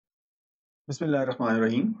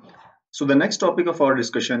Bismillahirrahmanirrahim. So the next topic of our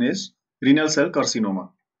discussion is renal cell carcinoma.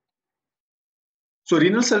 So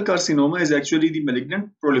renal cell carcinoma is actually the malignant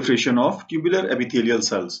proliferation of tubular epithelial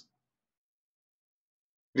cells.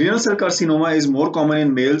 Renal cell carcinoma is more common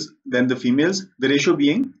in males than the females, the ratio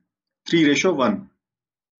being 3:1.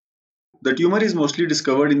 The tumor is mostly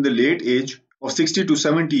discovered in the late age of 60 to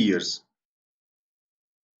 70 years.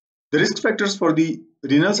 The risk factors for the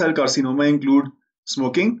renal cell carcinoma include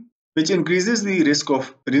smoking, which increases the risk of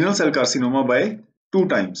renal cell carcinoma by 2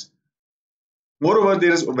 times. Moreover,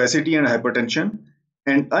 there is obesity and hypertension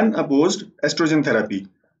and unopposed estrogen therapy.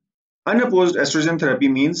 Unopposed estrogen therapy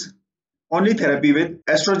means only therapy with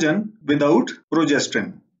estrogen without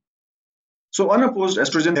progesterone. So unopposed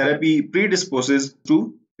estrogen therapy predisposes to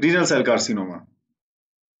renal cell carcinoma.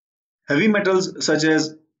 Heavy metals such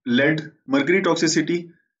as lead, mercury toxicity,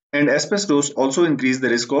 and asbestos also increase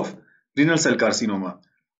the risk of renal cell carcinoma.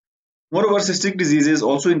 Moreover, cystic diseases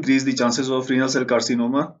also increase the chances of renal cell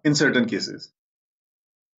carcinoma in certain cases.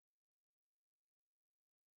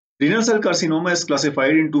 Renal cell carcinoma is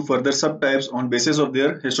classified into further subtypes on basis of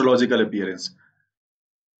their histological appearance.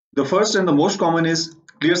 The first and the most common is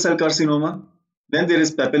clear cell carcinoma. Then there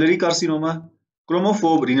is papillary carcinoma,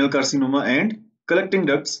 chromophobe renal carcinoma, and collecting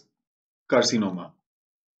ducts carcinoma.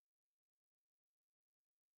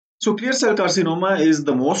 So clear cell carcinoma is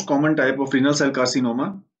the most common type of renal cell carcinoma,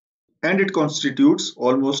 and it constitutes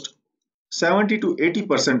almost 70 to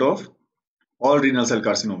 80% of all renal cell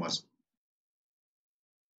carcinomas.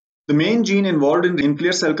 The main gene involved in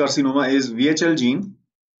clear cell carcinoma is VHL gene,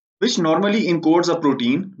 which normally encodes a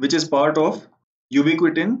protein which is part of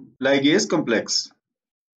ubiquitin ligase complex.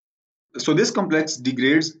 So this complex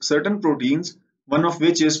degrades certain proteins, one of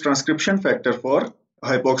which is transcription factor for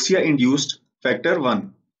hypoxia-induced factor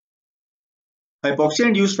 1.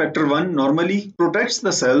 Hypoxia-induced factor 1 normally protects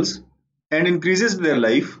the cells and increases their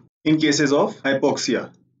life in cases of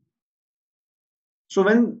hypoxia. So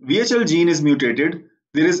when VHL gene is mutated,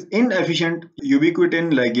 there is inefficient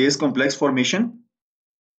ubiquitin ligase complex formation,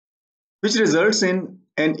 which results in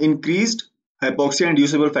an increased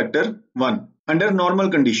hypoxia-inducible factor 1 under normal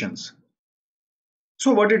conditions.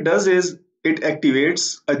 So what it does is it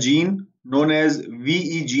activates a gene known as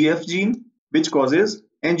VEGF gene, which causes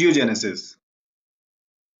angiogenesis.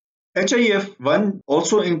 HIF1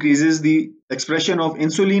 also increases the expression of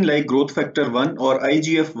insulin-like growth factor 1 or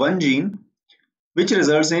IGF-1 gene, which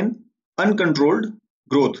results in uncontrolled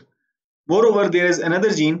growth. Moreover, there is another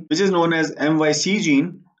gene which is known as MYC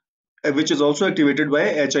gene, which is also activated by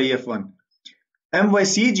HIF1.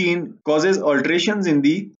 MYC gene causes alterations in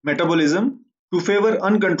the metabolism to favor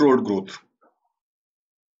uncontrolled growth.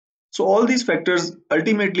 So all these factors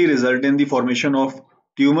ultimately result in the formation of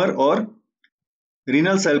tumor or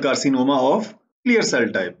renal cell carcinoma of clear cell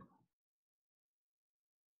type.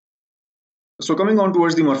 So coming on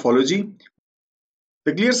towards the morphology,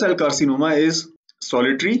 the clear cell carcinoma is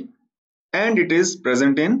solitary and it is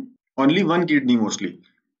present in only one kidney mostly.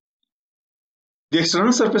 The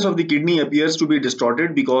external surface of the kidney appears to be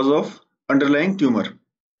distorted because of underlying tumor.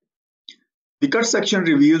 The cut section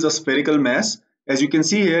reveals a spherical mass. As you can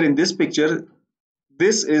see here in this picture,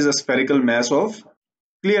 this is a spherical mass of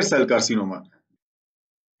clear cell carcinoma.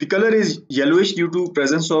 The color is yellowish due to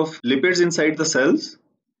presence of lipids inside the cells,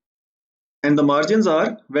 and the margins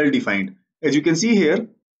are well defined. As you can see here,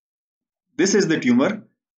 this is the tumor.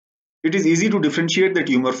 It is easy to differentiate the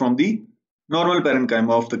tumor from the normal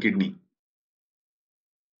parenchyma of the kidney.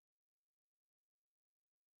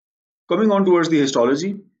 Coming on towards the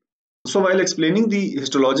histology. So while explaining the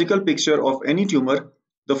histological picture of any tumor,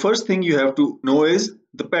 the first thing you have to know is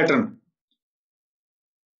the pattern.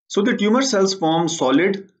 So the tumor cells form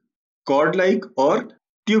solid, cord-like or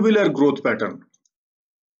tubular growth pattern.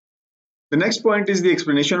 The next point is the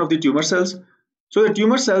explanation of the tumor cells. So the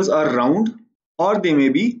tumor cells are round or they may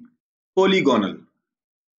be polygonal.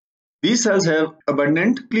 These cells have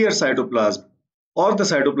abundant clear cytoplasm, or the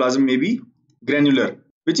cytoplasm may be granular,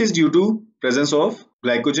 which is due to presence of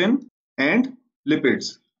glycogen and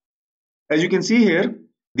lipids. As you can see here,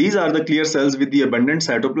 these are the clear cells with the abundant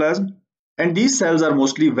cytoplasm, and these cells are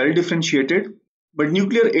mostly well differentiated, but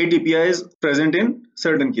nuclear atypia is present in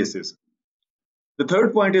certain cases. The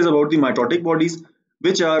third point is about the mitotic bodies,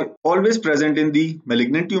 which are always present in the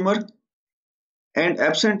malignant tumor and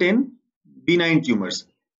absent in benign tumors.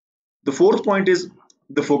 The fourth point is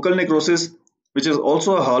the focal necrosis, which is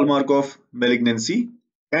also a hallmark of malignancy,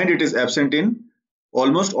 and it is absent in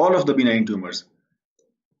almost all of the benign tumors.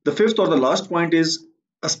 The fifth or the last point is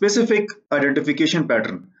a specific identification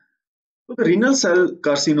pattern. So the renal cell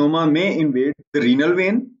carcinoma may invade the renal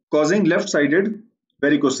vein, causing left-sided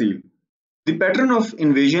varicocele. The pattern of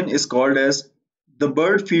invasion is called as the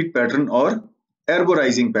bird feet pattern or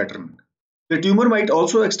arborizing pattern. The tumor might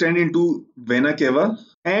also extend into vena cava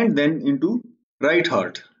and then into right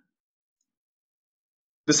heart.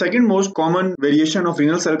 The second most common variation of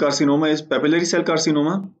renal cell carcinoma is papillary cell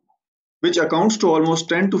carcinoma, which accounts to almost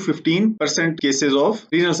 10 to 15% cases of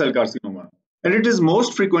renal cell carcinoma. And it is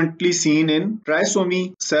most frequently seen in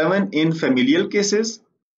trisomy 7 in familial cases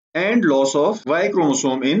and loss of Y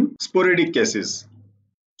chromosome in sporadic cases.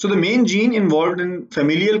 So the main gene involved in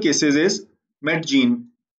familial cases is MET gene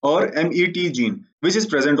or MET gene, which is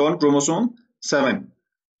present on chromosome 7.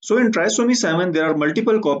 So in trisomy 7, there are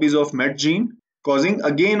multiple copies of MET gene causing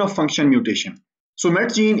a gain of function mutation. So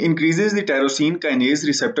MET gene increases the tyrosine kinase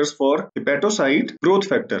receptors for hepatocyte growth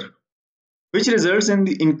factor, which results in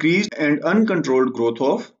the increased and uncontrolled growth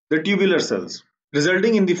of the tubular cells,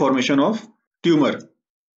 resulting in the formation of tumor.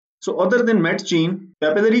 So other than MET gene,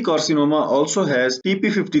 papillary carcinoma also has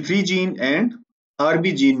TP53 gene and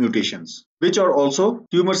RB gene mutations, which are also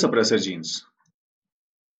tumor suppressor genes.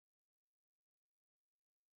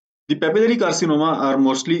 The papillary carcinoma are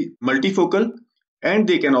mostly multifocal and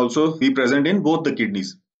they can also be present in both the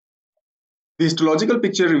kidneys. The histological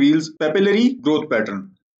picture reveals papillary growth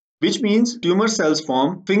pattern, which means tumor cells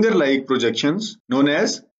form finger-like projections known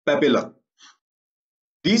as papilla.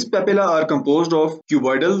 These papilla are composed of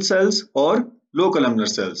cuboidal cells or low columnar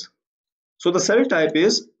cells. So the cell type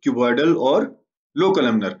is cuboidal or low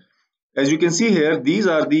columnar. As you can see here, these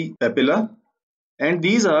are the papilla and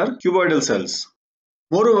these are cuboidal cells.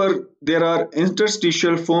 Moreover, there are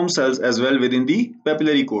interstitial foam cells as well within the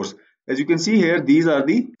papillary course. As you can see here, these are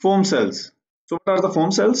the foam cells. So what are the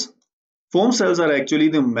foam cells? Foam cells are actually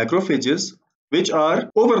the macrophages which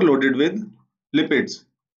are overloaded with lipids.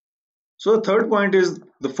 So the third point is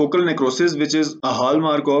the focal necrosis, which is a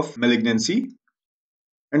hallmark of malignancy.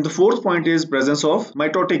 And the fourth point is presence of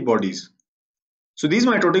mitotic bodies. So these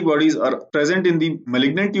mitotic bodies are present in the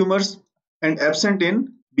malignant tumors and absent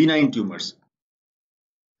in benign tumors.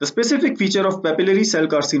 The specific feature of papillary cell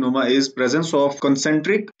carcinoma is presence of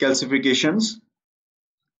concentric calcifications.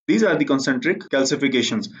 These are the concentric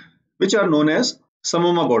calcifications, which are known as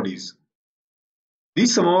samoma bodies.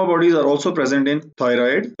 These samoma bodies are also present in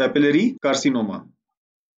thyroid papillary carcinoma.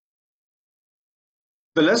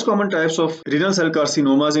 The less common types of renal cell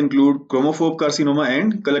carcinomas include chromophobe carcinoma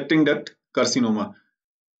and collecting duct carcinoma.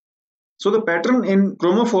 So the pattern in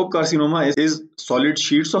chromophobe carcinoma is solid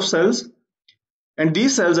sheets of cells, and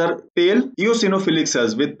these cells are pale eosinophilic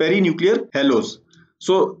cells with perinuclear halos.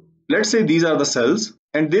 So let's say these are the cells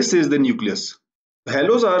and this is the nucleus. The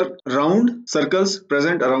halos are round circles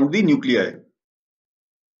present around the nuclei.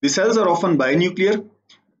 The cells are often binuclear.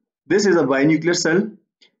 This is a binuclear cell.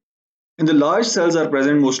 And the large cells are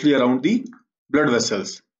present mostly around the blood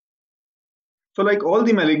vessels. So like all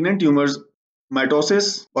the malignant tumors,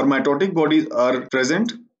 mitosis or mitotic bodies are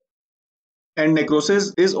present and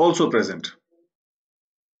necrosis is also present.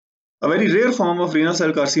 A very rare form of renal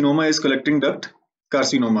cell carcinoma is collecting duct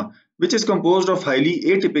carcinoma, which is composed of highly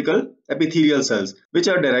atypical epithelial cells, which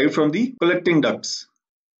are derived from the collecting ducts.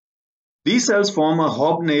 These cells form a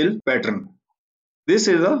hobnail pattern. This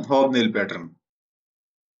is a hobnail pattern.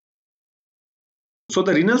 So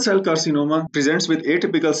the renal cell carcinoma presents with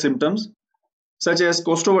atypical symptoms such as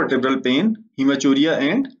costovertebral pain, hematuria,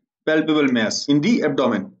 and palpable mass in the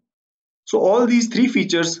abdomen. So all these three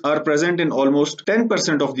features are present in almost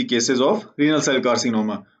 10% of the cases of renal cell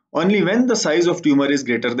carcinoma, only when the size of tumor is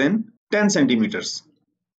greater than 10 centimeters.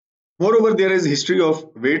 Moreover, there is history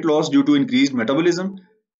of weight loss due to increased metabolism,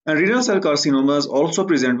 and renal cell carcinomas also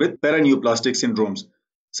present with paraneoplastic syndromes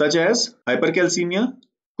such as hypercalcemia,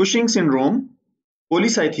 Cushing syndrome,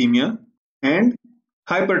 polycythemia, and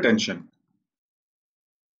hypertension.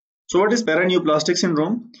 So what is paraneoplastic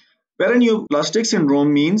syndrome? Paraneoplastic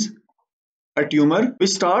syndrome means a tumor which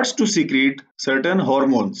starts to secrete certain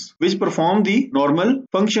hormones which perform the normal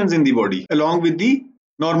functions in the body along with the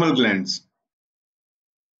normal glands.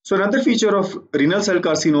 So another feature of renal cell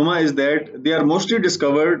carcinoma is that they are mostly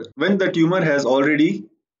discovered when the tumor has already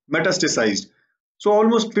metastasized. So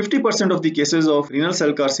almost 50% of the cases of renal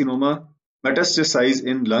cell carcinoma metastasize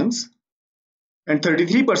in lungs and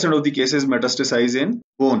 33% of the cases metastasize in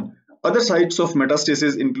bone. Other sites of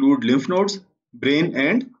metastasis include lymph nodes, brain,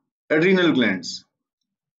 and adrenal glands.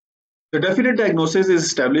 The definite diagnosis is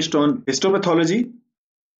established on histopathology,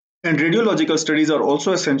 and radiological studies are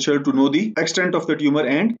also essential to know the extent of the tumor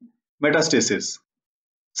and metastasis,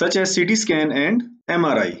 such as CT scan and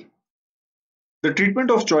MRI. The treatment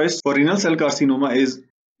of choice for renal cell carcinoma is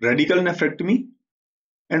radical nephrectomy,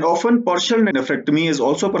 and often partial nephrectomy is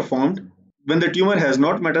also performed when the tumor has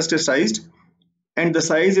not metastasized and the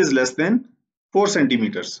size is less than 4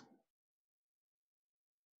 centimeters.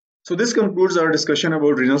 So this concludes our discussion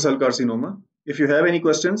about renal cell carcinoma. If you have any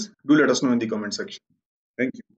questions, do let us know in the comment section. Thank you.